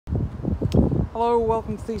Hello,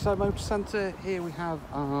 welcome to Teesside Motor Centre. Here we have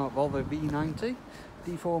our Volvo v90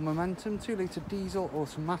 D4 Momentum 2-litre diesel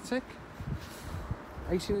automatic,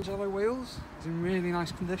 18-inch alloy wheels. It's in really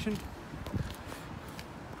nice condition.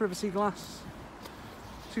 Privacy glass,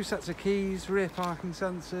 2 sets of keys, rear parking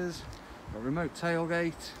sensors, got remote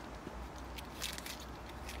tailgate.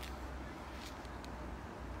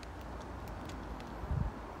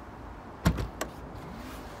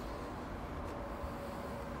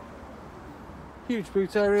 Huge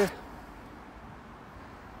boot area.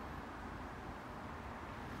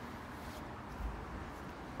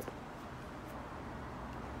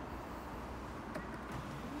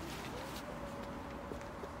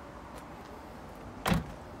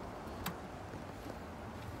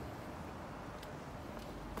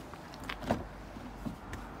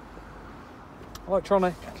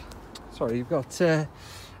 You've got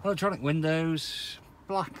electronic windows,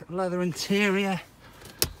 black leather interior,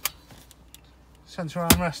 centre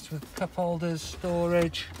armrest with cup holders,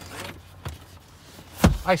 storage,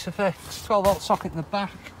 Isofix, 12-volt socket in the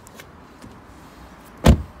back.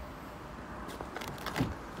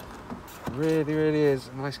 Really is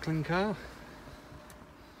a nice clean car.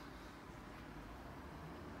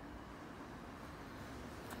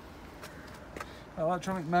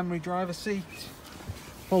 Electronic memory driver seat,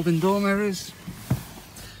 folding door mirrors.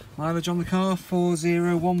 Mileage on the car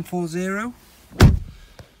 40140.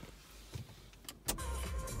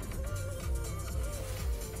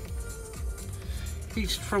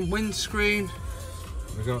 Heated front windscreen.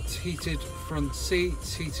 We've got heated front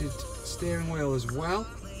seats, heated steering wheel as well.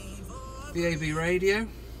 DAB radio,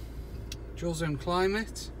 dual zone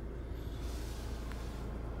climate.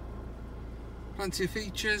 Plenty of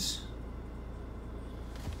features.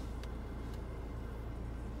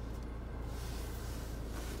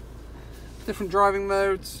 Different driving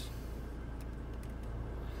modes.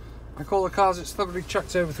 Like all the cars, it's thoroughly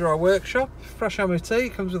checked over through our workshop. Fresh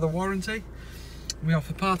MOT, comes with a warranty. We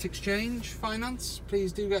offer part exchange, finance.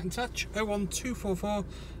 Please do get in touch. 01244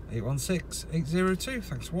 816 802.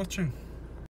 Thanks for watching.